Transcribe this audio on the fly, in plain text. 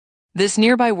This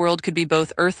nearby world could be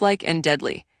both Earth-like and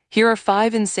deadly. Here are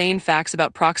 5 insane facts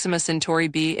about Proxima Centauri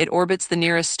b. It orbits the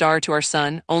nearest star to our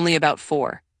Sun, only about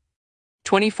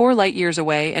 4.24 light-years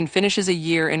away, and finishes a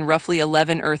year in roughly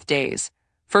 11 Earth days.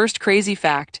 First crazy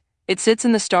fact, it sits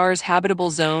in the star's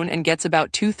habitable zone and gets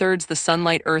about 2/3 the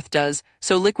sunlight Earth does,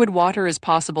 so liquid water is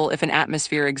possible if an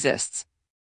atmosphere exists.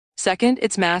 Second,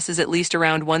 its mass is at least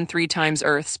around 1/3 times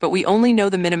Earth's, but we only know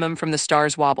the minimum from the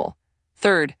star's wobble.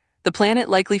 Third, the planet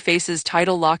likely faces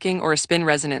tidal locking or a spin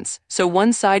resonance, so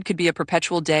one side could be a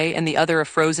perpetual day and the other a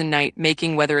frozen night,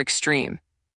 making weather extreme.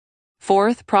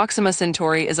 Fourth, Proxima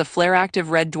Centauri is a flare-active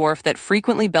red dwarf that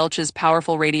frequently belches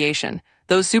powerful radiation.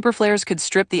 Those superflares could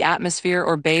strip the atmosphere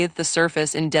or bathe the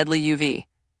surface in deadly UV.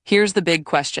 Here's the big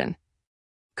question.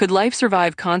 Could life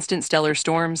survive constant stellar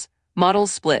storms?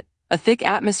 Models split. A thick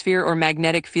atmosphere or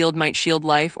magnetic field might shield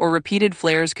life, or repeated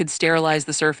flares could sterilize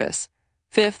the surface.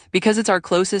 Fifth, because it's our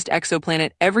closest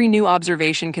exoplanet, every new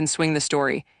observation can swing the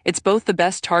story. It's both the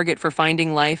best target for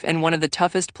finding life and one of the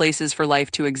toughest places for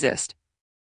life to exist.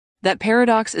 That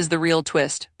paradox is the real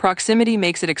twist. Proximity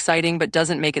makes it exciting but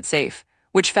doesn't make it safe.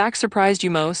 Which fact surprised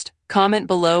you most? Comment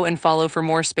below and follow for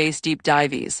more space deep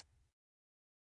dives.